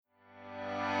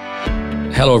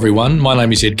Hello everyone, my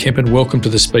name is Ed Kemp and welcome to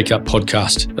the Speak Up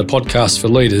podcast, a podcast for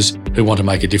leaders who want to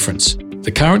make a difference.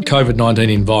 The current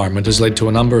COVID-19 environment has led to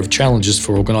a number of challenges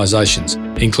for organisations,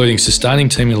 including sustaining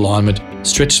team alignment,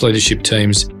 stretched leadership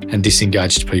teams and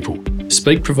disengaged people.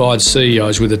 Speak provides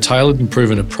CEOs with a tailored and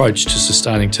proven approach to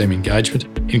sustaining team engagement,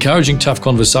 encouraging tough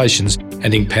conversations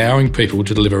and empowering people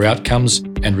to deliver outcomes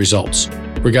and results.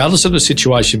 Regardless of the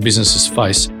situation businesses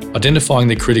face, identifying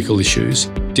the critical issues,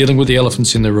 dealing with the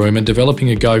elephants in the room and developing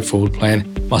a go-forward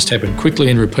plan must happen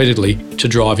quickly and repeatedly to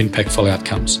drive impactful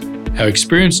outcomes. Our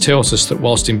experience tells us that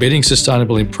whilst embedding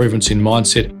sustainable improvements in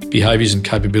mindset, behaviours and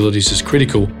capabilities is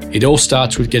critical, it all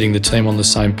starts with getting the team on the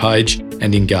same page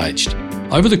and engaged.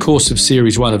 Over the course of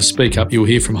Series 1 of Speak Up, you'll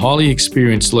hear from highly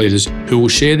experienced leaders who will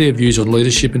share their views on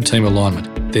leadership and team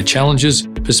alignment, their challenges,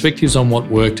 perspectives on what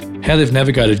worked, how they've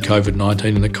navigated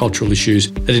COVID-19 and the cultural issues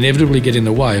that inevitably get in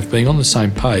the way of being on the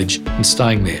same page and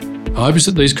staying there. I hope is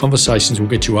that these conversations will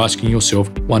get you asking yourself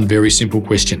one very simple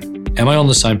question. Am I on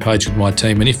the same page with my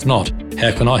team? And if not,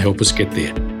 how can I help us get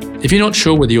there? If you're not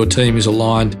sure whether your team is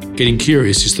aligned, getting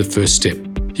curious is the first step.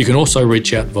 You can also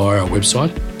reach out via our website,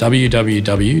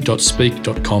 www.speak.com,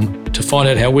 to find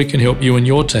out how we can help you and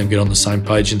your team get on the same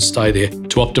page and stay there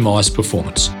to optimise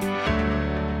performance.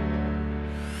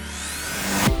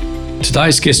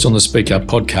 Today's guest on the Speak Up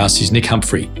podcast is Nick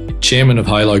Humphrey, Chairman of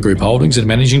Halo Group Holdings and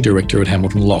Managing Director at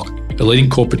Hamilton Locke, a leading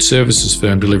corporate services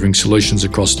firm delivering solutions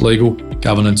across legal,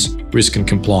 governance, risk and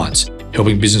compliance,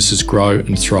 helping businesses grow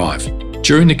and thrive.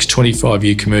 During Nick's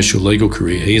 25-year commercial legal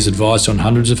career, he has advised on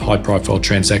hundreds of high-profile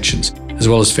transactions, as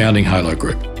well as founding Halo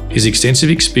Group. His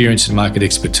extensive experience and market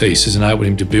expertise has enabled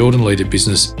him to build and lead a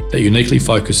business that uniquely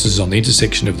focuses on the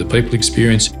intersection of the people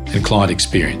experience and client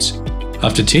experience.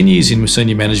 After 10 years in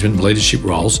senior management and leadership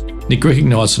roles, Nick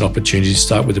recognised an opportunity to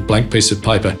start with a blank piece of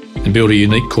paper and build a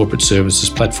unique corporate services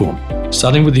platform.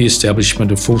 Starting with the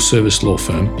establishment of full-service law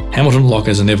firm, Hamilton Locke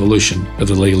as an evolution of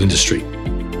the legal industry.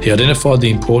 He identified the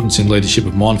importance in leadership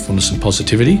of mindfulness and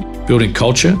positivity, building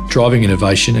culture, driving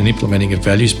innovation and implementing a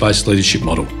values-based leadership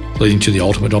model, leading to the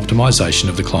ultimate optimisation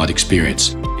of the client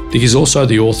experience. Nick is also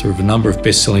the author of a number of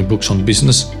best-selling books on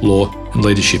business, law and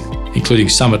leadership, including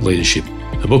Summit Leadership,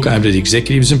 a book aimed at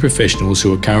executives and professionals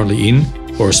who are currently in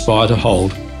or aspire to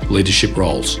hold leadership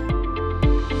roles.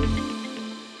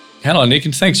 Hello, Nick,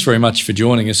 and thanks very much for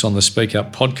joining us on the Speak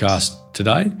Up podcast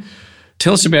today.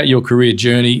 Tell us about your career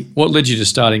journey, what led you to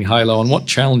starting Halo, and what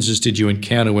challenges did you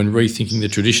encounter when rethinking the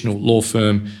traditional law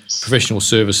firm professional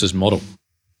services model?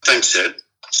 Thanks, Ed.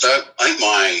 So I think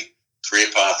my career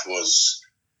path was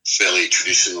fairly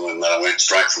traditional in that I went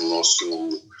straight from law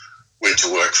school, went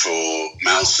to work for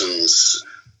Melsons,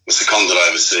 was seconded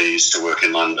overseas to work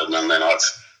in London, and then I've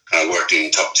kind of worked in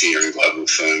top tier and global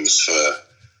firms for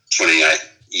 28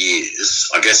 years.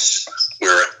 I guess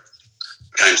where it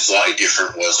became slightly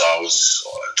different was I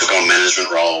took on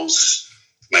management roles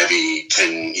maybe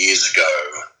 10 years ago,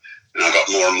 and I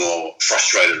got more and more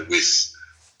frustrated with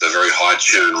the very high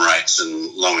churn rates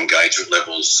and low engagement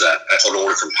levels at all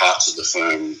different parts of the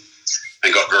firm,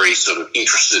 and got very sort of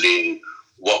interested in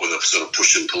what were the sort of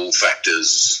push and pull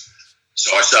factors.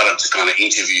 So I started to kind of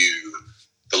interview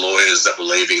the lawyers that were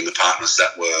leaving and the partners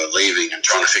that were leaving and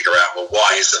trying to figure out, well,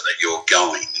 why is it that you're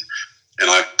going? And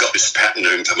I got this pattern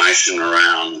of information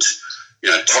around,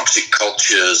 toxic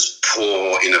cultures,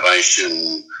 poor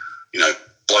innovation,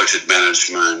 bloated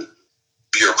management,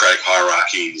 bureaucratic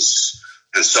hierarchies,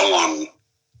 and so on. And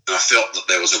I felt that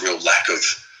there was a real lack of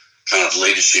kind of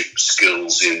leadership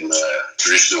skills in the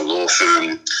traditional law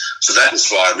firm. So that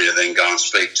inspired me to then go and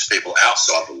speak to people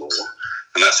outside the law.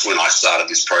 And that's when I started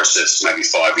this process maybe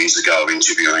 5 years ago of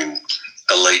interviewing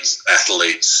elite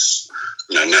athletes,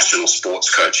 national sports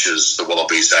coaches, the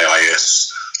Wallabies AIS,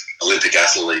 Olympic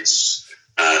athletes,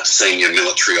 senior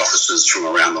military officers from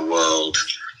around the world,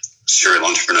 serial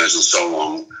entrepreneurs and so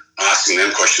on, asking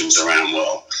them questions around,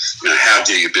 how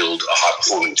do you build a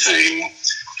high-performing team?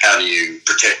 How do you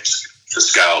protect the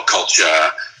scale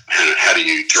culture? And how do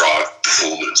you drive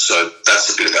performance? So that's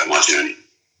a bit about my journey.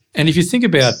 And if you think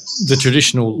about the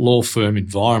traditional law firm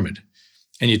environment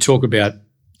and you talk about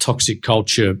toxic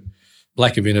culture,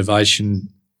 lack of innovation,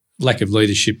 lack of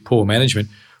leadership, poor management,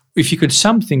 if you could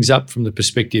sum things up from the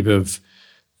perspective of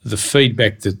the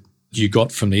feedback that you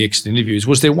got from the exit interviews,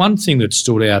 was there one thing that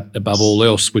stood out above all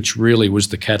else which really was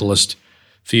the catalyst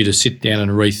for you to sit down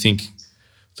and rethink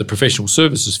the professional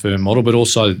services firm model, but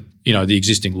also, the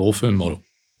existing law firm model?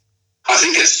 I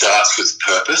think it starts with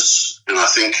purpose, and I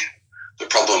think the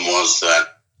problem was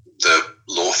that the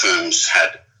law firms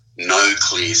had no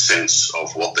clear sense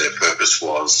of what their purpose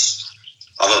was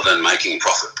other than making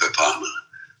profit per partner.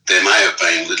 There may have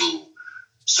been little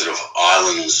sort of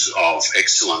islands of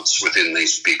excellence within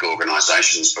these big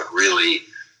organisations, but really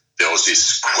there was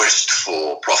this quest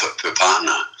for profit per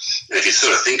partner. And if you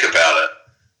sort of think about it,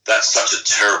 that's such a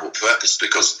terrible purpose,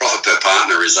 because profit per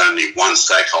partner is only one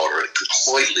stakeholder. It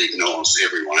completely ignores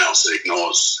everyone else. It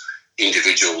ignores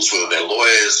individuals, whether they're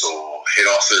lawyers or head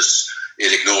office.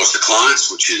 It ignores the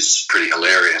clients, which is pretty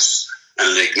hilarious,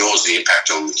 and it ignores the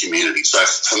impact on the community. So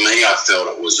for me, I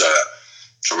felt it was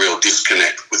a real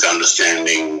disconnect with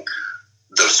understanding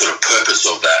the sort of purpose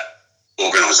of that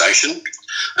organisation,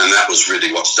 and that was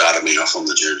really what started me off on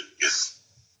the journey. Yes.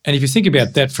 And if you think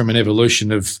about that from an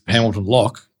evolution of Hamilton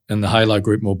Locke and the Halo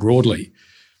Group more broadly,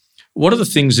 what are the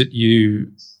things that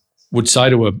you would say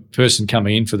to a person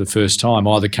coming in for the first time,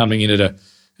 either coming in at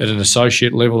an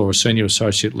associate level or a senior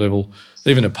associate level,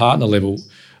 even a partner level,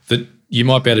 that you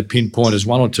might be able to pinpoint as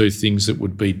one or two things that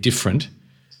would be different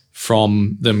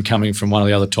from them coming from one of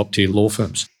the other top-tier law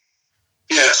firms?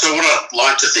 Yeah, so what I'd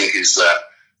like to think is that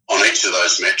on each of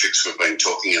those metrics we've been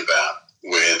talking about,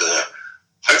 we're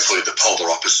hopefully the polar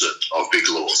opposite of big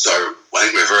law. So I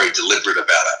think we're very deliberate about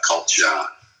our culture.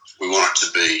 We want it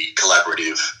to be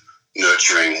collaborative,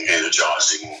 nurturing,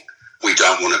 energising. We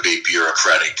don't want to be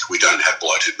bureaucratic. We don't have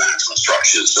bloated management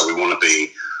structures. So we want to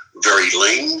be very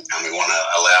lean, and we want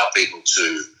to allow people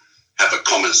to have a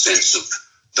common sense of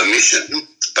the mission,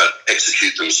 but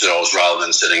execute themselves rather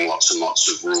than setting lots and lots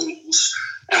of rules.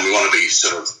 And we want to be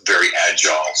sort of very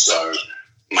agile, so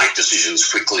make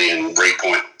decisions quickly and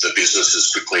repoint the business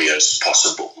as quickly as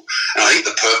possible. And I think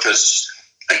the purpose,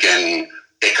 again,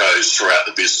 echoes throughout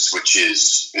the business, which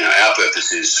is, our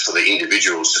purpose is for the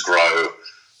individuals to grow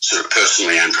sort of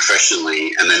personally and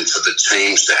professionally, and then for the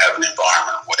teams to have an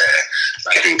environment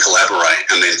where they can collaborate,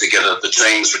 and then together the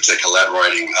teams which are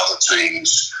collaborating with other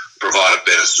teams provide a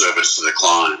better service to the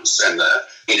clients, and the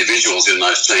individuals in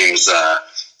those teams are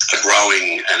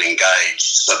growing and engaged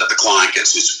so that the client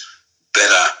gets this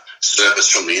better service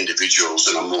from the individuals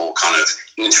and a more kind of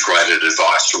integrated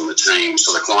advice from the team,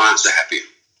 so the clients are happy.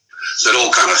 So it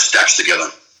all kind of stacks together.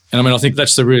 And I think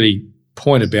that's the really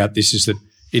point about this, is that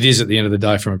it is, at the end of the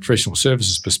day, from a professional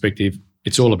services perspective,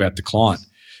 it's all about the client.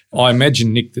 I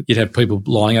imagine, Nick, that you'd have people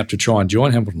lining up to try and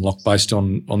join Hamilton Locke based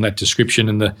on that description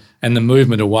and the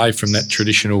movement away from that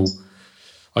traditional,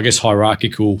 I guess,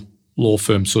 hierarchical law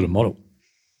firm sort of model.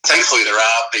 Thankfully, there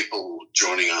are people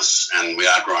joining us and we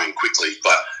are growing quickly.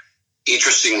 But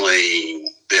interestingly,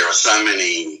 there are so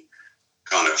many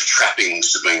kind of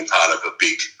trappings to being part of a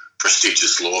big,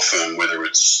 prestigious law firm, whether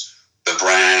it's the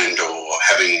brand or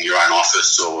having your own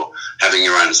office or having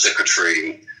your own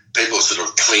secretary. People sort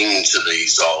of cling to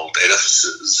these old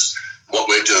edifices. What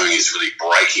we're doing is really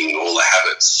breaking all the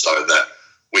habits so that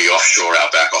we offshore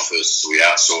our back office, we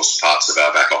outsource parts of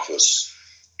our back office.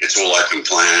 It's all open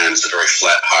plans, a very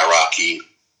flat hierarchy,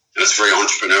 and it's very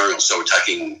entrepreneurial. So we're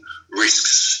taking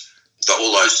risks. So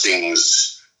all those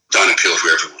things don't appeal to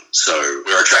everyone. So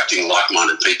we're attracting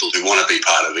like-minded people who want to be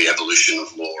part of the evolution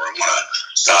of law and want to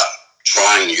start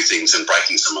trying new things and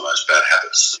breaking some of those bad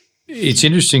habits. It's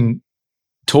interesting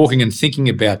talking and thinking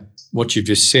about what you've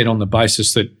just said on the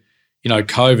basis that,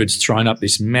 COVID's thrown up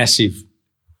this massive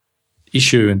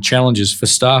issue and challenges for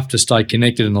staff to stay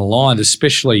connected and aligned,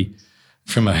 especially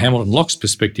from a Hamilton Locke's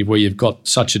perspective, where you've got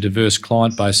such a diverse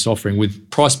client base offering with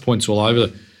price points all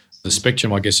over the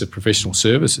spectrum, I guess, of professional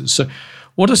services. So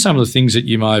what are some of the things that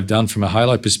you may have done from a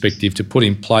Halo perspective to put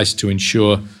in place to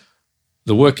ensure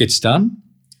the work gets done,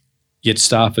 yet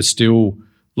staff are still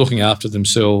looking after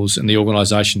themselves and the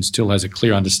organisation still has a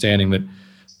clear understanding that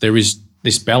there is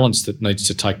this balance that needs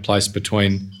to take place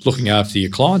between looking after your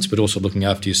clients but also looking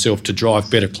after yourself to drive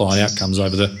better client outcomes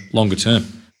over the longer term?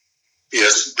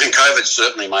 Yes, and COVID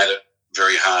certainly made it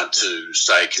very hard to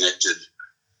stay connected.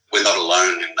 We're not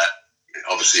alone in that.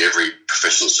 Obviously, every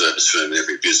professional service firm and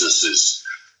every business is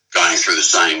going through the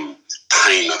same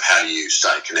pain of how do you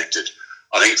stay connected.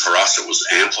 I think for us it was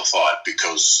amplified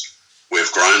because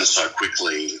we've grown so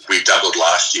quickly. We doubled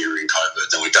last year in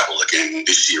COVID, then we doubled again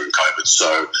this year in COVID.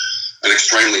 So an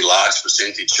extremely large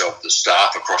percentage of the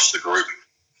staff across the group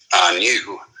are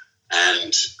new,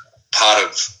 and part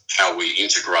of how we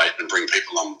integrate and bring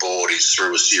people on board is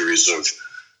through a series of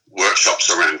workshops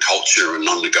around culture and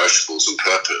non-negotiables and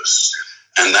purpose,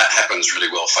 and that happens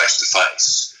really well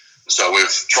face-to-face. So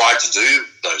we've tried to do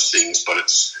those things, but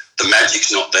the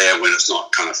magic's not there when it's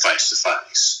not kind of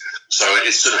face-to-face. So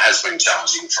it sort of has been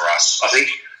challenging for us. I think,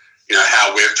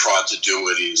 how we've tried to do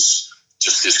it is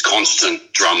just this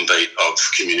constant drumbeat of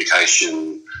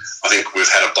communication. I think we've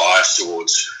had a bias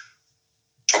towards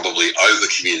probably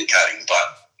over-communicating,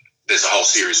 but there's a whole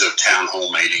series of town hall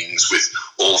meetings with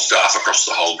all staff across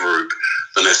the whole group.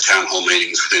 Then there's town hall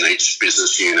meetings within each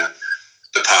business unit.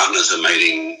 The partners are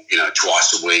meeting,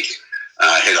 twice a week.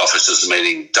 Head offices are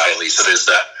meeting daily. So there's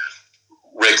that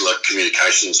regular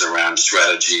communications around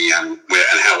strategy and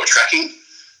how we're tracking.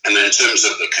 And then in terms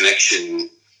of the connection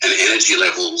and energy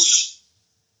levels,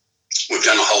 we've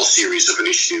done a whole series of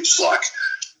initiatives like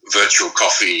virtual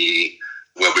coffee,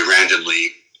 where we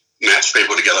randomly match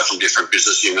people together from different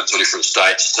business units or different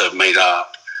states to meet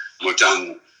up. We've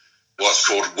done what's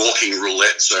called walking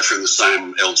roulette. So if you're in the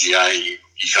same LGA, you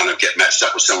kind of get matched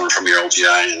up with someone from your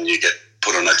LGA and you get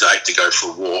put on a date to go for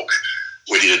a walk.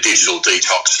 We did a digital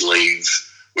detox leave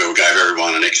where we gave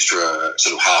everyone an extra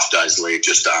sort of half day's leave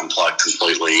just to unplug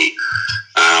completely.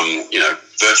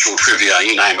 Virtual trivia,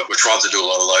 you name it. We tried to do a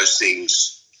lot of those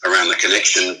things around the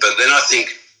connection. But then I think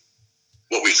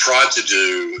what we tried to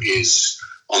do is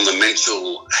on the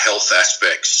mental health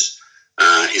aspects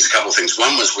is a couple of things.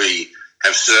 One was we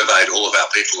have surveyed all of our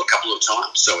people a couple of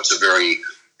times. So it's a very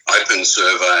open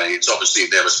survey. It's obviously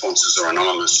their responses are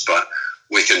anonymous, but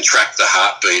we can track the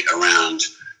heartbeat around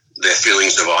their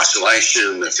feelings of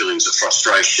isolation, their feelings of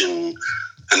frustration,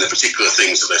 and the particular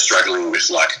things that they're struggling with,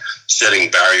 like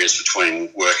setting barriers between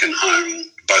work and home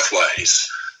both ways.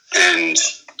 And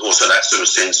also that sort of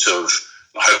sense of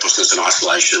hopelessness and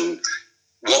isolation.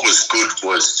 What was good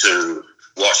was to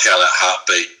watch how that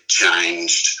heartbeat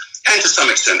changed, and to some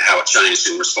extent how it changed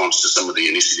in response to some of the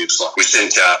initiatives. Like we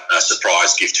sent out a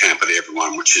surprise gift hamper to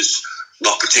everyone, which is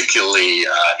not particularly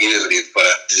innovative, but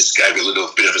it just gave a little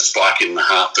bit of a spike in the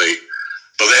heartbeat.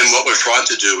 But then what we've tried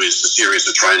to do is a series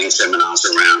of training seminars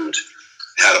around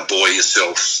how to buoy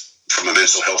yourself from a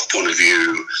mental health point of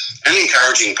view, and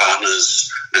encouraging partners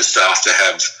and staff to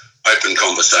have open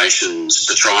conversations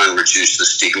to try and reduce the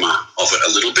stigma of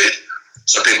it a little bit.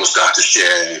 So people start to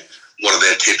share what are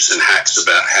their tips and hacks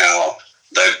about how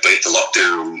they've beat the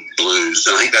lockdown blues.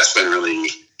 And I think that's been really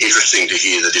interesting to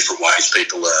hear the different ways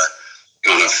people are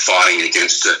kind of fighting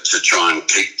against it to try and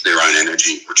keep their own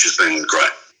energy, which has been great.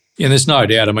 Yeah, there's no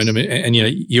doubt.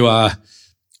 You are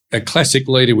a classic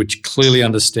leader which clearly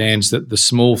understands that the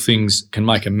small things can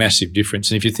make a massive difference.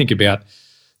 And if you think about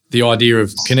the idea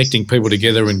of connecting people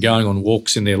together and going on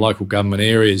walks in their local government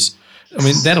areas,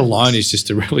 that alone is just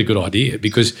a really good idea,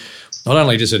 because not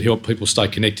only does it help people stay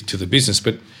connected to the business,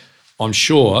 but I'm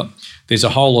sure there's a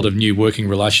whole lot of new working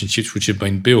relationships which have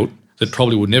been built that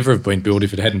probably would never have been built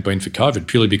if it hadn't been for COVID,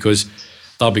 purely because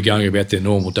they'll be going about their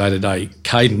normal day-to-day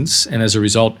cadence, and as a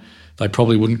result, they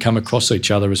probably wouldn't come across each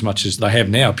other as much as they have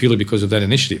now, purely because of that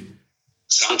initiative.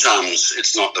 Sometimes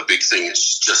it's not the big thing,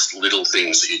 it's just little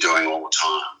things that you're doing all the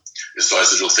time. It's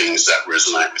those little things that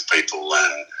resonate with people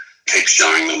and keep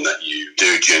showing them that you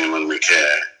do genuinely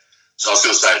care. So I was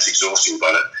going to say it's exhausting,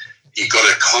 but you've got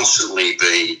to constantly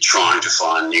be trying to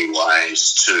find new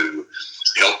ways to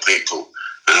help people.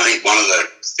 And I think one of the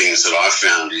things that I've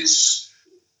found is,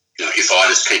 if I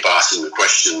just keep asking the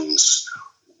questions,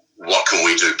 what can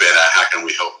we do better? How can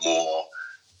we help more?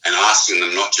 And asking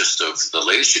them not just of the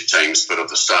leadership teams, but of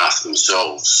the staff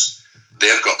themselves.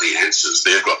 They've got the answers,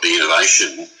 they've got the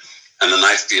innovation, and then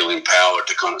they feel empowered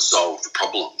to kind of solve the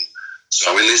problem.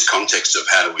 So in this context of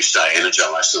how do we stay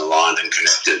energised and aligned and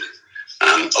connected,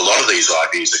 a lot of these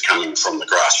ideas are coming from the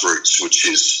grassroots, which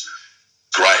is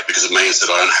great because it means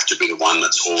that I don't have to be the one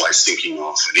that's always thinking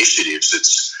of initiatives.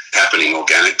 It's happening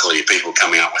organically, people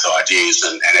coming up with ideas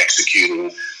and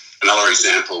executing. Another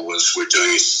example was we're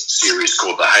doing a series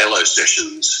called the Halo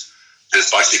Sessions, and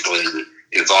it's basically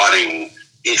inviting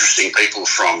interesting people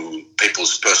from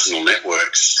people's personal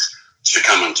networks to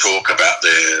come and talk about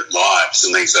their lives.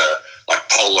 And these are like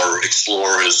polar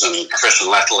explorers and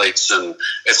professional athletes, and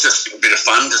it's just a bit of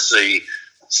fun to see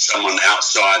someone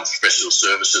outside professional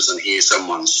services and hear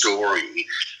someone's story.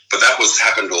 But that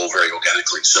happened all very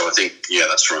organically. So I think, yeah,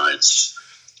 that's right. It's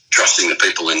trusting the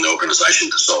people in the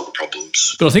organisation to solve the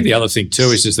problems. But I think the other thing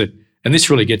too is that, and this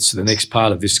really gets to the next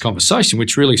part of this conversation,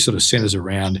 which really sort of centres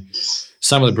around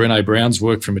some of the Brené Brown's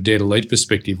work from a Dare to Lead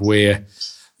perspective, where,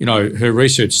 her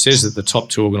research says that the top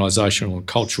two organisational and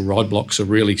cultural roadblocks are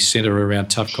really centre around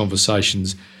tough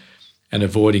conversations and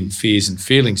avoiding fears and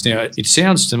feelings. Now, it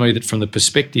sounds to me that from the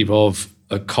perspective of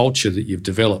a culture that you've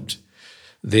developed,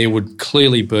 there would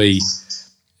clearly be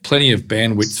plenty of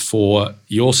bandwidth for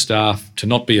your staff to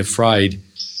not be afraid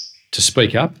to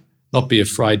speak up, not be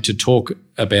afraid to talk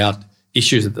about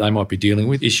issues that they might be dealing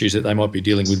with, issues that they might be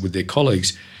dealing with their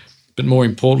colleagues. But more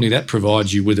importantly, that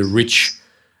provides you with a rich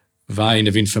vein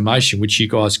of information which you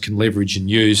guys can leverage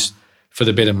and use for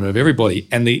the betterment of everybody.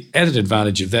 And the added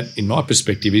advantage of that, in my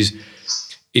perspective, is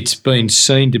it's been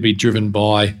seen to be driven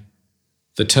by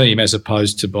the team as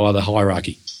opposed to by the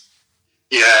hierarchy.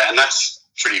 Yeah, and that's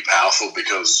pretty powerful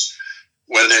because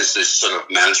when there's this sort of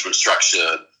management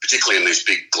structure, particularly in these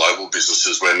big global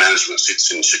businesses where management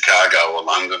sits in Chicago or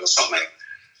London or something,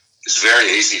 it's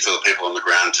very easy for the people on the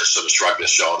ground to sort of shrug their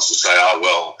shoulders and say, oh,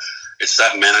 well, it's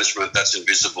that management that's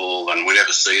invisible and we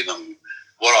never see them.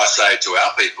 What I say to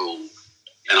our people,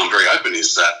 and I'm very open,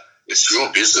 is that it's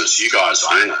your business. You guys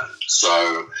own it.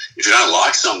 So if you don't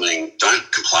like something,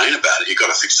 don't complain about it. You've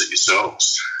got to fix it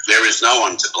yourselves. There is no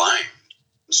one to blame.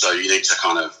 So you need to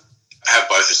kind of have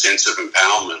both a sense of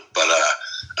empowerment but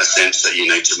a sense that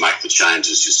you need to make the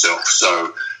changes yourself.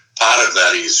 So part of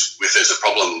that is if there's a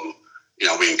problem,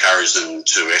 we encourage them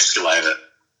to escalate it.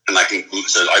 And they can,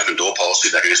 it's an open door policy,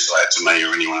 they can escalate it to me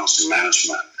or anyone else in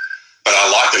management. But I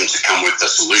like them to come with the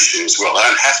solution as well. They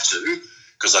don't have to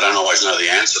because they don't always know the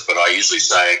answer, but I usually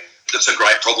say, that's a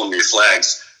great problem you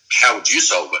flags. How would you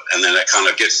solve it? And then it kind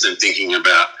of gets them thinking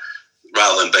about,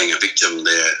 rather than being a victim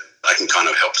there, they can kind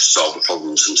of help solve the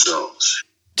problems themselves.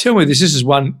 Tell me this is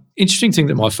one interesting thing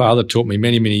that my father taught me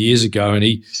many, many years ago, and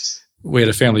we had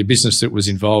a family business that was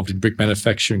involved in brick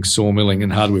manufacturing, sawmilling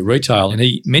and hardware retail, and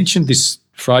he mentioned this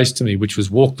phrase to me, which was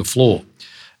walk the floor.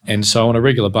 And so on a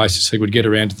regular basis, he would get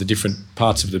around to the different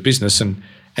parts of the business and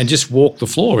just walk the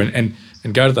floor and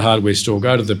go to the hardware store,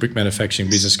 go to the brick manufacturing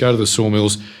business, go to the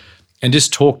sawmills and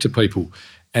just talk to people.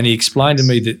 And he explained to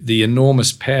me that the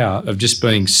enormous power of just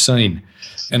being seen.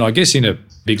 And I guess in a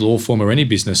big law firm or any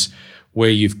business where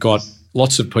you've got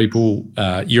lots of people,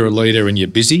 you're a leader and you're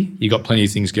busy, you've got plenty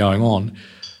of things going on.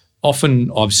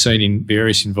 Often I've seen in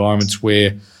various environments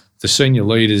where the senior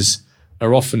leaders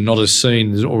are often not as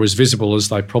seen or as visible as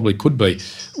they probably could be.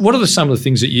 What are some of the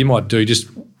things that you might do just,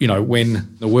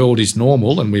 when the world is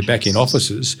normal and we're back in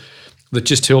offices that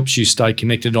just helps you stay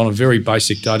connected on a very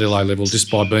basic day-to-day level just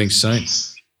by being seen?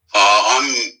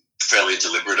 I'm fairly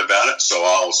deliberate about it, so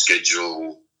I'll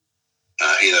schedule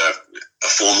either a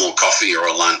formal coffee or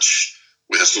a lunch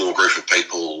with a small group of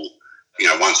people,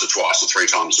 once or twice or three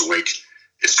times a week.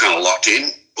 It's kind of locked in.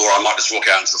 Or I might just walk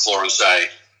out into the floor and say,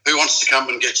 who wants to come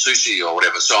and get sushi or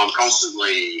whatever? So I'm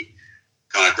constantly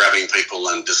kind of grabbing people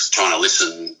and just trying to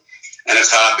listen. And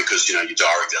it's hard because, your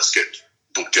diary does get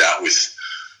booked out with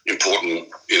important,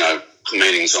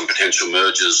 meetings on potential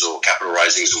mergers or capital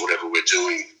raisings or whatever we're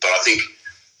doing. But I think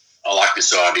I like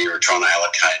this idea of trying to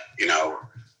allocate,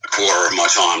 a quarter of my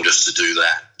time just to do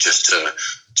that, just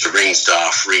to ring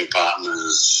staff, ring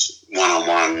partners,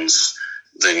 one-on-ones,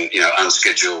 then,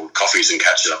 unscheduled coffees and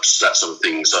catch-ups, that sort of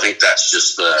thing. So I think that's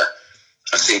just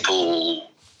a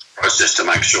simple process to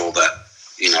make sure that,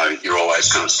 you're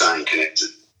always kind of staying connected.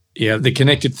 Yeah, the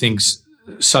connected thing's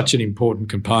such an important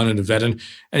component of that. And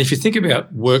if you think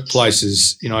about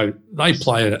workplaces, they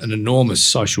play an enormous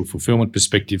social fulfillment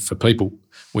perspective for people.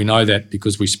 We know that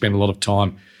because we spend a lot of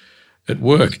time at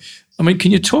work. I mean,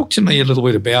 can you talk to me a little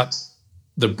bit about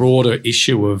the broader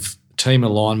issue of team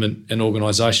alignment and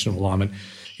organisational alignment?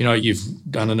 You've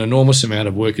done an enormous amount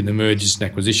of work in the mergers and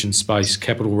acquisition space,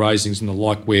 capital raisings and the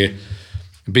like, where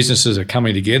businesses are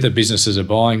coming together, businesses are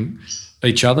buying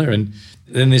each other, and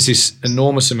then there's this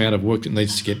enormous amount of work that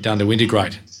needs to get done to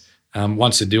integrate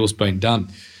once a deal's been done.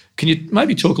 Can you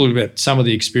maybe talk a little bit about some of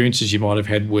the experiences you might have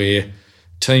had where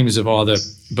teams have either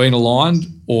been aligned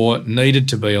or needed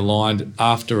to be aligned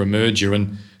after a merger,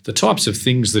 and the types of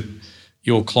things that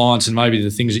your clients and maybe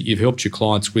the things that you've helped your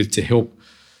clients with to help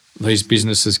these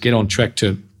businesses get on track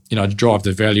to, drive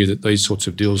the value that these sorts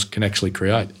of deals can actually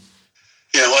create?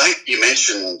 Yeah, well, I think you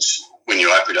mentioned when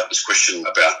you opened up this question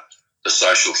about the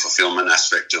social fulfillment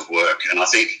aspect of work, and I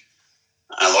think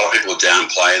a lot of people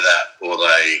downplay that, or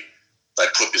they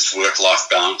put this work-life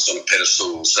balance on a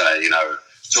pedestal and say,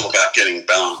 it's all about getting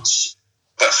balance.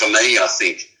 But for me, I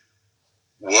think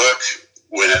work,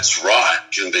 when it's right,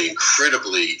 can be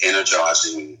incredibly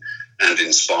energising and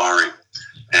inspiring.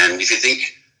 And if you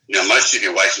think, most of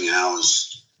your waking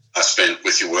hours are spent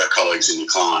with your work colleagues and your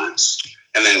clients,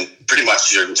 and then pretty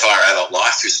much your entire adult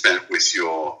life is spent with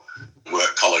your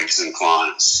work colleagues and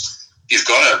clients. You've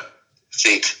got to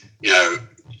think,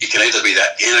 it can either be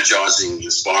that energising,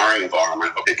 inspiring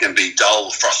environment, or it can be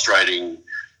dull, frustrating,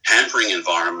 hampering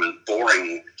environment,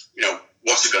 boring.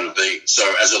 What's it going to be?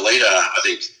 So as a leader, I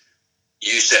think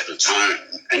you set the tone,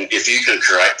 and if you can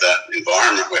create that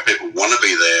environment where people want to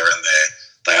be there and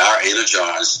they are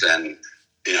energised and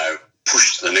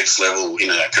pushed to the next level in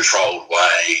a controlled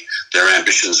way, their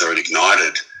ambitions are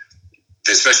ignited,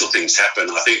 then special things happen.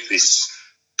 I think this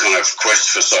kind of quest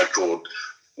for so-called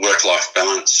work-life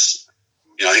balance,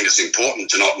 I think it's important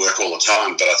to not work all the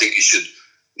time, but I think you should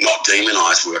not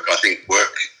demonise work. I think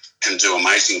work can do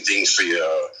amazing things for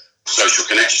your social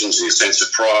connections and your sense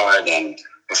of pride and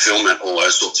fulfillment, all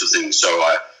those sorts of things. So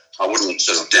I wouldn't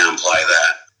sort of downplay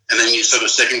that. And then your sort of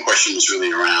second question was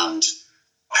really around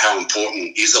how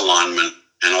important is alignment.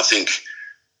 And I think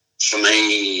for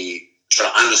me,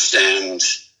 trying to understand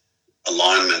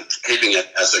alignment, keeping it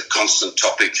as a constant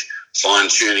topic,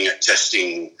 fine-tuning it,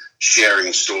 testing,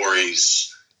 sharing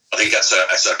stories, I think that's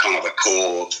a kind of a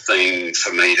core theme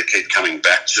for me to keep coming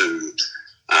back to.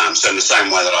 So in the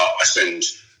same way that I spend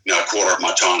a quarter of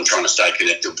my time trying to stay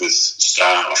connected with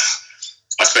staff,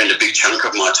 I spend a big chunk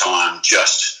of my time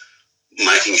just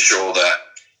making sure that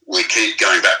we keep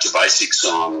going back to basics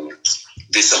on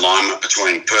this alignment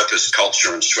between purpose,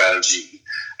 culture and strategy.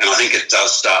 And I think it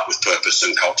does start with purpose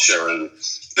and culture and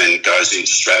then goes into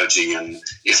strategy. And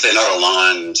if they're not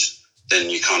aligned, then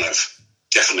you're kind of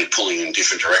definitely pulling in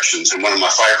different directions. And one of my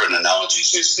favourite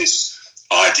analogies is this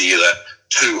idea that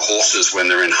two horses, when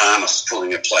they're in harness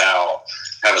pulling a plough,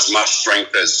 have as much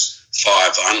strength as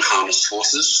 5 unharnessed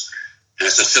horses. And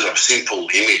it's a sort of simple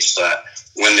image that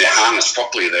when they're harnessed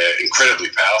properly, they're incredibly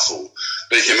powerful.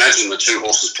 But if you imagine the two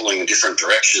horses pulling in different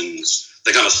directions,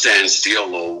 they're going to stand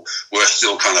still or worse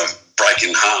still kind of break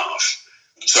in half.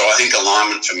 So I think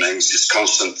alignment for me is this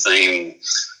constant theme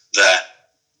that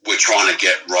we're trying to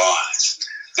get right.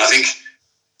 And I think,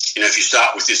 if you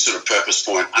start with this sort of purpose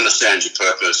point, understand your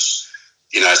purpose.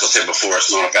 As I said before,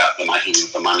 it's not about the making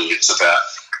of the money. It's about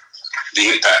the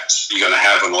impact you're going to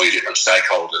have on all your different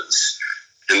stakeholders.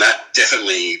 And that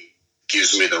definitely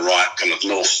gives me the right kind of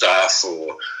North Star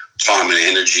for time and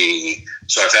energy.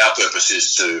 So if our purpose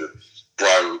is to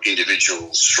grow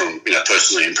individuals from,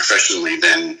 personally and professionally,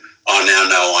 then I now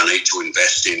know I need to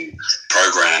invest in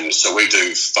programs. So we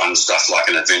do fun stuff like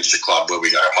an adventure club where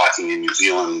we go hiking in New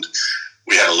Zealand.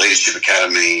 We have a leadership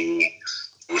academy,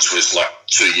 which was like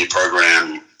a 2-year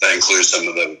program that includes some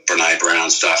of the Brene Brown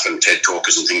stuff and TED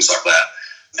Talkers and things like that.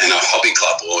 And a hobby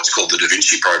club, or it's called the Da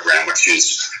Vinci program, which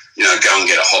is, go and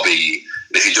get a hobby.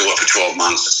 And if you do it for 12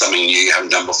 months, it's something new you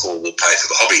haven't done before, we'll pay for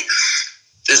the hobby.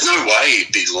 There's no way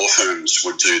big law firms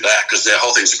would do that because their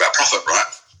whole thing's about profit,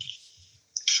 right?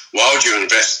 Why would you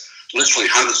invest literally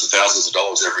hundreds of thousands of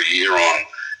dollars every year on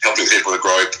helping people to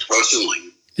grow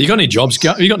personally? You got any jobs?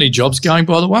 Have you got any jobs going?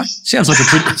 By the way, sounds like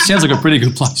a pretty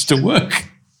good place to work.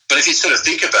 But if you sort of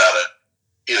think about it,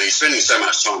 you're spending so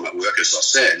much time at work, as I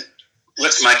said.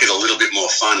 Let's make it a little bit more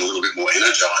fun, a little bit more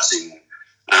energizing.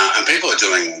 And people are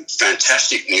doing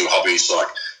fantastic new hobbies like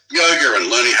yoga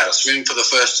and learning how to swim for the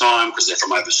first time because they're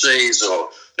from overseas, or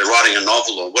they're writing a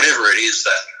novel, or whatever it is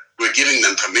that we're giving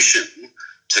them permission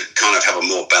to kind of have a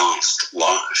more balanced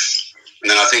life.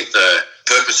 And then I think the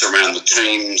purpose around the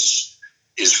teams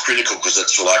is critical because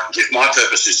it's like, if my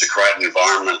purpose is to create an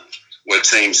environment where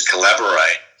teams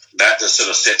collaborate, that just sort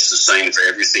of sets the scene for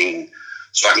everything.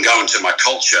 So I can go into my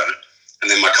culture,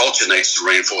 and then my culture needs to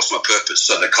reinforce my purpose.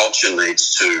 So the culture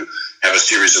needs to have a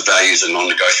series of values and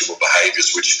non-negotiable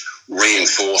behaviours which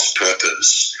reinforce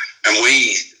purpose. And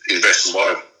we invest a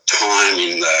lot of time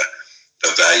in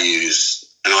the values.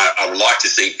 And I would like to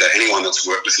think that anyone that's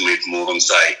worked with me for more than,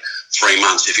 say, 3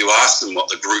 months, if you ask them what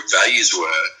the group values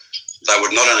were, they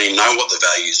would not only know what the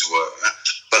values were,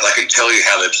 but they could tell you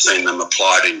how they've seen them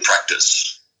applied in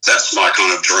practice. That's my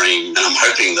kind of dream, and I'm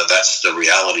hoping that that's the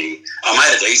reality. I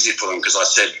made it easy for them because I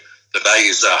said the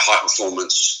values are high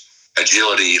performance,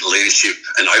 agility, leadership,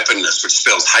 and openness, which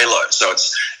spells HALO. So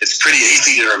it's pretty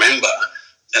easy to remember,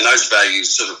 and those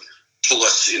values sort of pull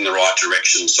us in the right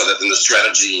direction so that in the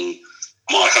strategy,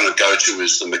 my kind of go-to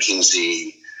is the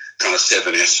McKinsey kind of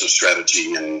 7S of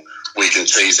strategy, and we can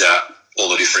tease out all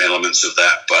the different elements of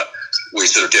that, but we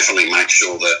sort of definitely make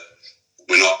sure that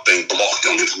we're not being blocked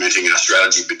on implementing our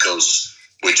strategy because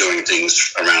we're doing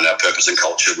things around our purpose and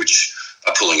culture which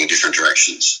are pulling in different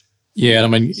directions. Yeah, I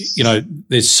mean,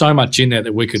 there's so much in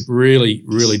that we could really,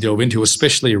 really delve into,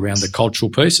 especially around the cultural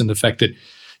piece and the fact that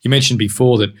you mentioned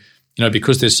before that,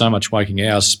 because there's so much waking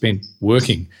hours spent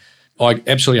working, I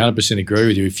absolutely 100% agree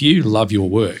with you. If you love your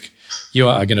work, you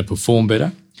are going to perform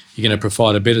better. You're going to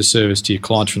provide a better service to your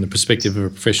clients from the perspective of a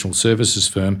professional services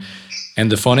firm,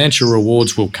 and the financial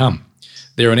rewards will come.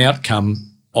 They're an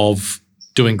outcome of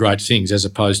doing great things as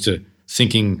opposed to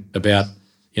thinking about,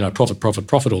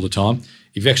 profit all the time.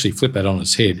 If you actually flip that on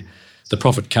its head, the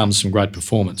profit comes from great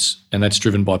performance, and that's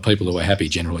driven by people who are happy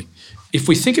generally. If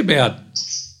we think about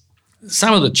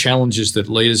some of the challenges that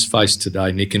leaders face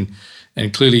today, Nick,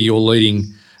 and clearly you're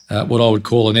leading what I would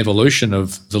call an evolution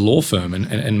of the law firm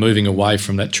and moving away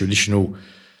from that traditional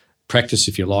practice,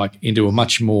 if you like, into a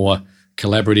much more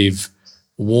collaborative,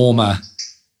 warmer,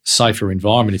 safer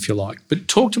environment, if you like. But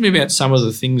talk to me about some of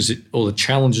the things or the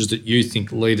challenges that you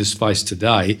think leaders face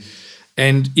today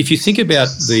And if you think about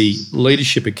the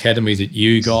Leadership Academy that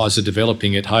you guys are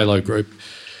developing at Halo Group,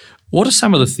 what are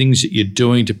some of the things that you're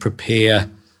doing to prepare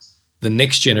the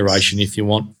next generation, if you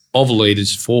want, of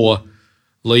leaders for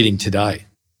leading today?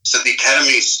 So the Academy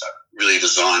is really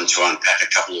designed to unpack a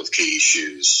couple of key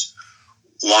issues.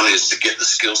 One is to get the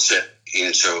skill set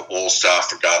into all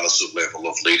staff regardless of level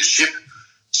of leadership.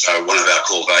 So one of our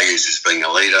core values is being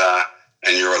a leader,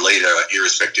 and you're a leader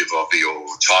irrespective of your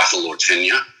title or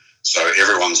tenure. So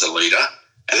everyone's a leader.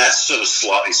 And that's sort of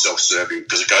slightly self-serving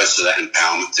because it goes to that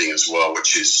empowerment thing as well,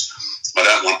 which is I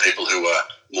don't want people who are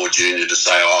more junior to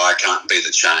say, I can't be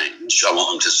the change. I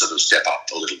want them to sort of step up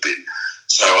a little bit.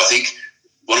 So I think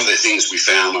one of the things we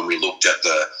found when we looked at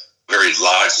the very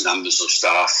large numbers of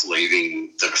staff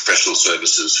leaving the professional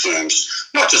services firms,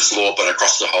 not just law but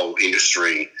across the whole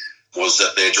industry, was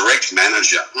that their direct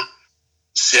manager,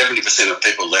 70% of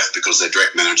people left because their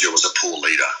direct manager was a poor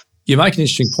leader. You make an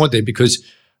interesting point there, because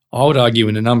I would argue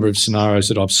in a number of scenarios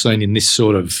that I've seen in this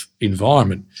sort of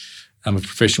environment of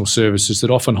professional services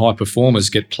that often high performers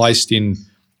get placed in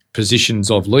positions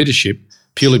of leadership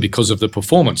purely because of the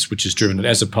performance which is driven it,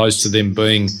 as opposed to them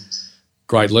being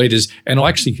great leaders. And I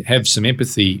actually have some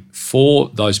empathy for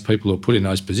those people who are put in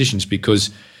those positions because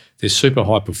they're super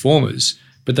high performers,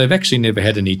 but they've actually never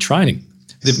had any training.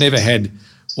 They've never had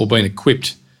or been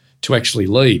equipped to actually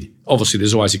lead. Obviously,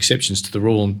 there's always exceptions to the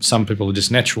rule, and some people are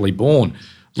just naturally born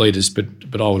leaders, but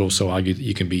I would also argue that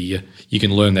you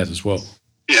can learn that as well.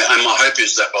 Yeah, and my hope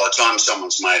is that by the time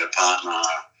someone's made a partner,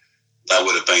 they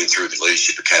would have been through the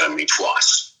Leadership Academy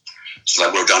twice. So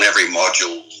they would have done every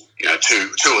module,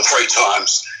 two or three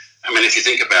times. I mean, if you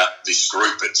think about this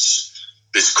group,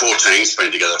 this core team's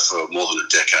been together for more than a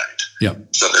decade. Yeah.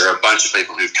 So there are a bunch of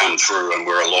people who've come through, and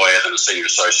we're a lawyer, then a senior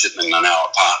associate, and then now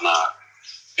a partner.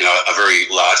 A very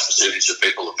large percentage of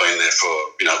people have been there for,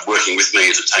 working with me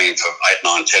as a team for 8,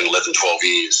 9, 10, 11, 12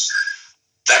 years.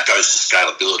 That goes to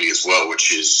scalability as well,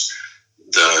 which is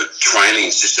the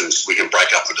training systems. We can break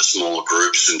up into smaller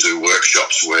groups and do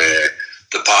workshops where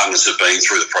the partners have been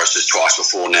through the process twice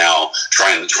before now,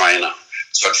 train the trainer.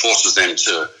 So it forces them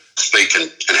to speak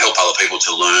and help other people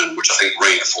to learn, which I think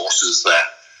reinforces that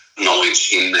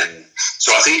knowledge in them.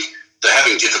 So I think that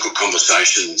having difficult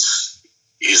conversations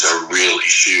is a real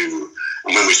issue.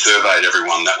 And when we surveyed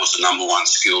everyone, that was the number one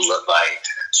skill that they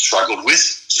struggled with.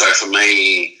 So for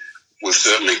me, we've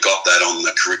certainly got that on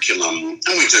the curriculum,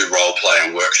 and we do role play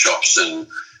and workshops and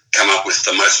come up with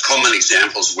the most common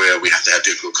examples where we have to have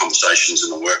difficult conversations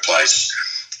in the workplace,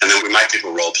 and then we make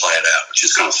people role play it out, which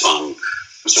is kind of fun.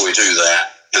 So we do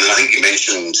that. And then I think you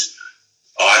mentioned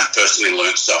I've personally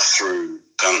learned stuff through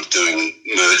kind of doing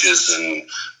mergers and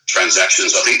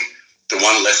transactions. I think the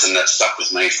one lesson that stuck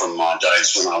with me from my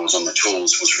days when I was on the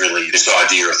tools was really this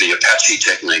idea of the Apache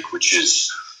technique, which is,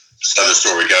 so the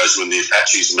story goes, when the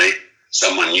Apaches meet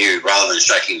someone new, rather than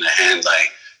shaking their hand, they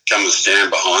come and stand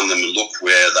behind them and look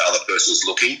where the other person's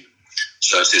looking.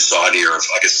 So it's this idea of,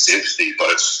 I guess it's empathy, but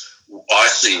it's I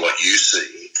see what you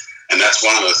see. And that's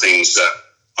one of the things that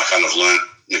I kind of learned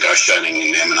negotiating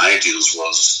in M&A deals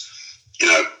was,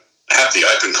 have the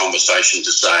open conversation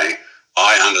to say,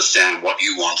 I understand what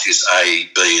you want is A,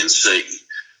 B, and C.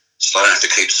 So I don't have to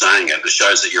keep saying it. It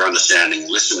shows that you're understanding,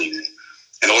 listening,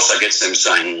 and also gets them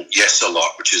saying yes a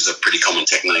lot, which is a pretty common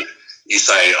technique. You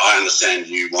say, I understand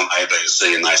you want A, B, and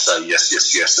C, and they say yes,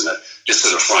 yes, yes, and it just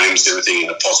sort of frames everything in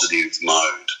a positive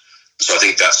mode. So I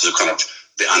think that's the kind of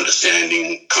the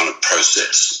understanding kind of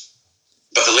process.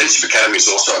 But the Leadership Academy is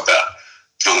also about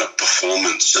kind of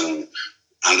performance and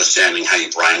understanding how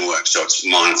your brain works. So it's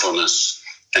mindfulness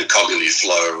and cognitive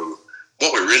flow.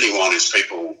 What we really want is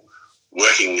people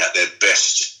working at their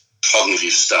best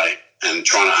cognitive state and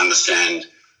trying to understand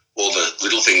all the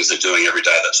little things they're doing every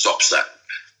day that stops that.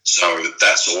 So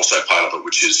that's also part of it,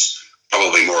 which is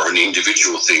probably more of an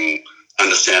individual thing,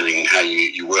 understanding how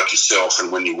you work yourself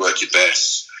and when you work your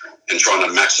best and trying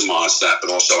to maximise that,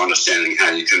 but also understanding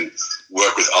how you can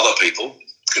work with other people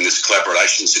in this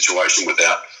collaboration situation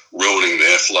without ruining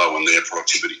their flow and their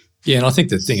productivity. Yeah, and I think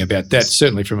the thing about that,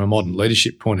 certainly from a modern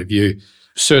leadership point of view,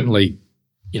 certainly,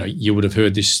 you would have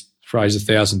heard this phrase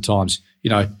 1,000 times,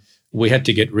 we had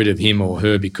to get rid of him or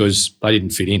her because they didn't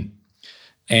fit in.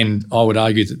 And I would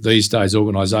argue that these days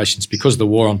organisations, because the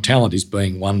war on talent is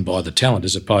being won by the talent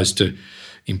as opposed to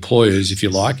employers, if you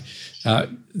like,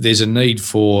 there's a need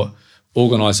for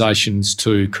organisations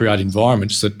to create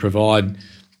environments that provide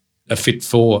a fit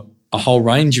for a whole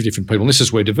range of different people. And this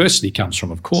is where diversity comes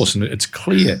from, of course. And it's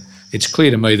clear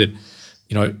to me that,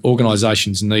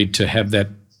 organisations need to have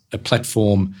a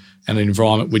platform and an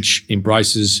environment which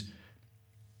embraces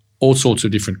all sorts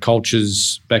of different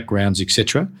cultures, backgrounds,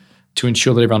 etc. to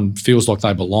ensure that everyone feels like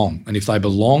they belong. And if they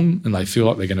belong and they feel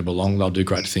like they're going to belong, they'll do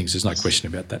great things. There's no question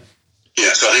about that.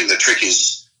 Yeah, so I think the trick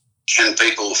is, can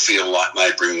people feel like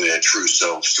they bring their true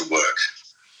selves to work?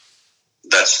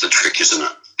 That's the trick, isn't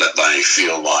it? That they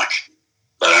feel like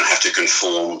they don't have to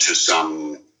conform to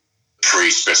some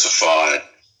pre-specified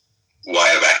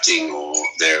way of acting or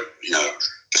their,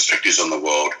 perspectives on the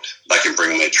world. They can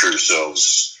bring their true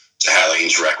selves to how they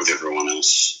interact with everyone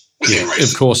else within reason.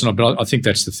 Of course, but I think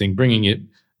that's the thing. Bringing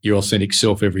your authentic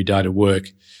self every day to work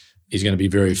is going to be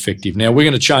very effective. Now, we're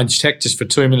going to change tack just for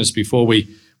 2 minutes before we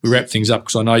wrap things up,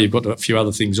 because I know you've got a few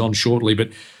other things on shortly, but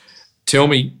tell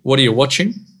me, what are you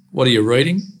watching, what are you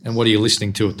reading, and what are you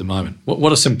listening to at the moment?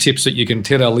 What are some tips that you can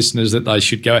tell our listeners that they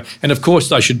should go? And, of course,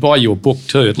 they should buy your book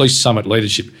too, at least Summit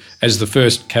Leadership, as the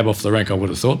first cab off the rank, I would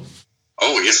have thought.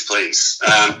 Oh, yes, please.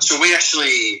 So we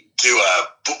actually do a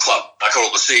book club. I call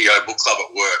it the CEO Book Club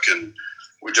at work, and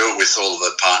we do it with all of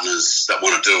the partners that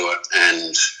want to do it.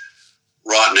 And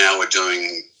right now we're doing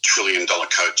 $1 Trillion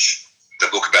Coach, the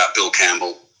book about Bill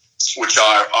Campbell, which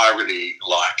I really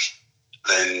like.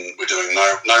 Then we're doing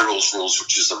No Rules Rules,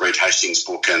 which is the Reed Hastings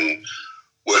book, and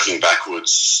Working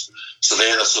Backwards. So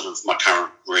they're the sort of my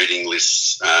current reading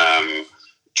lists. $1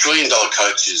 Trillion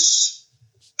Coach is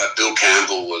Bill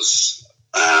Campbell was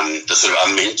the sort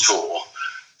of a mentor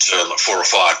to 4 or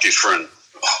 5 different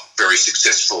very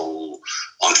successful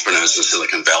entrepreneurs in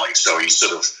Silicon Valley. So he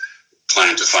sort of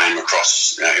claimed to fame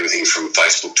across everything from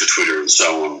Facebook to Twitter and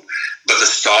so on. But the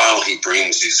style he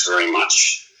brings is very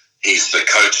much, he's the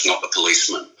coach, not the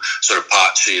policeman, sort of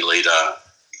part cheerleader,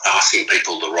 asking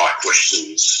people the right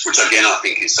questions, which again I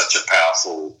think is such a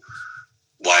powerful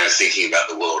way of thinking about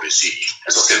the world. Is,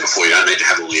 as I said before, you don't need to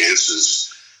have all the answers,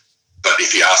 but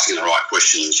if you're asking the right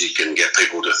questions, you can get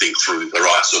people to think through the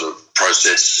right sort of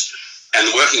process.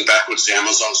 And Working Backwards, the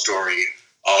Amazon story,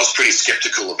 I was pretty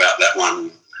skeptical about that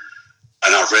one.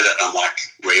 And I read it and I'm like,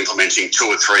 we're implementing 2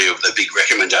 or 3 of the big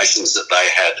recommendations that they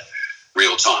had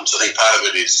real time. So I think part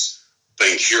of it is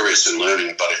being curious and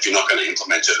learning, but if you're not going to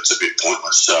implement it, it's a bit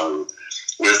pointless. So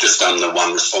we've just done the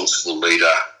One Responsible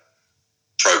Leader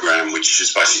program, which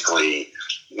is basically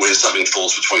when something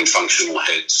falls between functional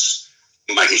heads,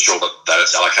 making sure that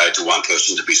it's allocated to one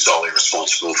person to be solely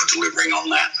responsible for delivering on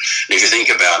that. And if you think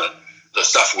about it, the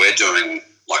stuff we're doing,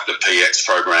 like the PX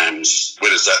programs,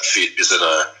 where does that fit? Is it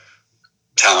a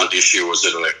talent issue or is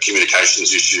it a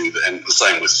communications issue? And the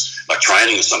same with like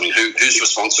training or something. Who's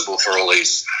responsible for all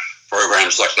these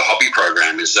programs? Like the hobby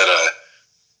program, is that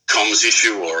a comms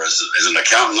issue or is an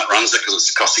accountant that runs it because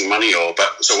it's costing money?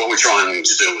 So what we're trying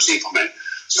to do is implement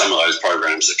some of those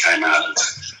programs that came out of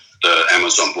the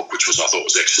Amazon book, which I thought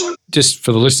was excellent. Just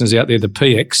for the listeners out there, the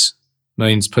PX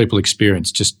means people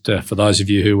experience, just for those of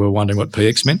you who were wondering what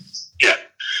PX meant. Yeah.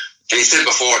 And you said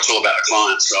before it's all about the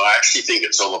client, so I actually think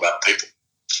it's all about people,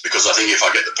 because I think if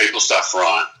I get the people stuff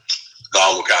right,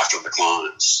 they'll look after the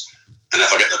clients. And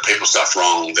if I get the people stuff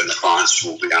wrong, then the clients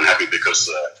will be unhappy because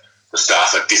the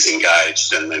staff are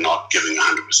disengaged and they're not giving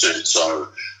 100%. So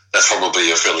that's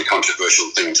probably a fairly controversial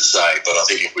thing to say, but I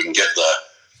think if we can get the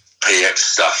PX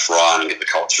stuff right and get the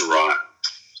culture right,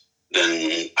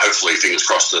 then hopefully, fingers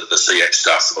crossed, that the CX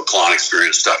stuff, the client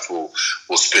experience stuff will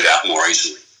spit out more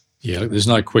easily. Yeah, there's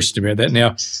no question about that.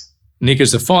 Now, Nick,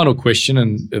 as the final question,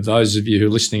 and of those of you who are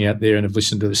listening out there and have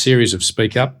listened to the series of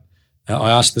Speak Up, I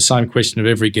ask the same question of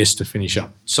every guest to finish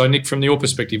up. So, Nick, from your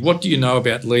perspective, what do you know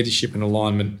about leadership and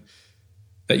alignment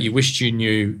that you wished you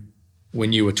knew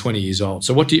when you were 20 years old?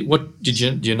 So do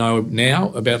you know now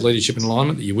about leadership and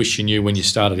alignment that you wish you knew when you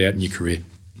started out in your career?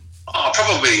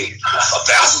 Probably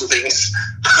 1,000 things.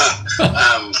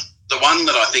 The one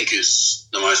that I think is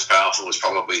the most powerful is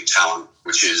probably talent,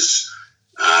 which is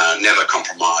never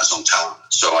compromise on talent.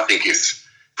 So I think if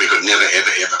we could never,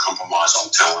 ever, ever compromise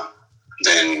on talent,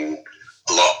 then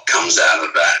a lot comes out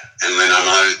of that. And then I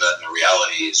know that the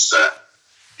reality is that,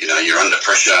 you're under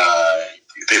pressure,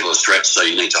 people are stretched, so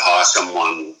you need to hire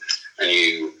someone and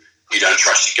you don't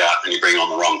trust your gut and you bring on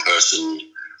the wrong person.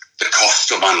 The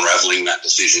cost of unravelling that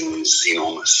decision is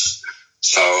enormous.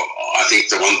 So I think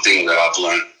the one thing that I've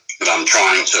learned that I'm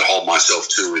trying to hold myself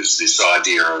to is this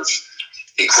idea of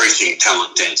increasing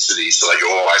talent density so that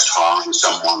you're always hiring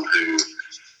someone who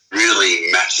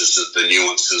really matches the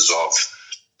nuances of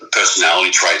the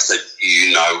personality traits that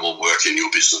will work in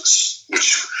your business,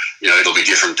 which, it'll be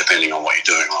different depending on what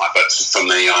you're doing, right? But for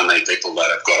me, I need people that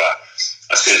have got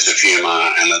a sense of humour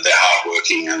and that they're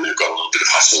hardworking and they've got a little bit of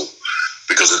hustle,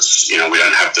 because it's, we're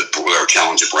a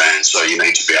challenger brand, so you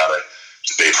need to be able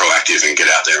to be proactive and get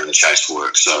out there and chase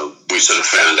work. So we sort of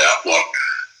found out what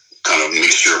kind of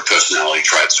mixture of personality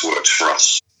traits works for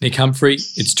us. Nick Humphrey,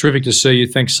 it's terrific to see you.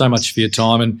 Thanks so much for your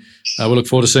time, and we look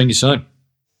forward to seeing you soon.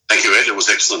 Thank you, Ed. It was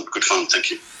excellent. Good fun.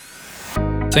 Thank you.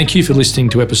 Thank you for listening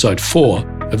to episode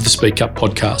 4 of the Speak Up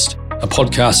podcast, a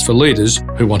podcast for leaders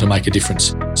who want to make a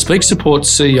difference. Speak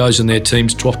supports CEOs and their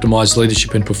teams to optimise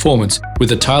leadership and performance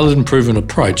with a tailored and proven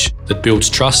approach that builds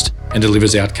trust and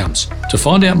delivers outcomes. To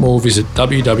find out more, visit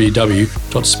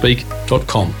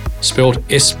www.speak.com, spelled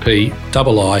SPIIQUE.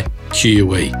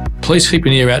 Please keep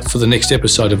an ear out for the next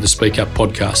episode of the Speak Up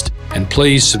podcast, and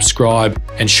please subscribe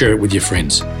and share it with your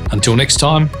friends. Until next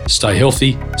time, stay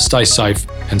healthy, stay safe,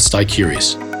 and stay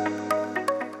curious.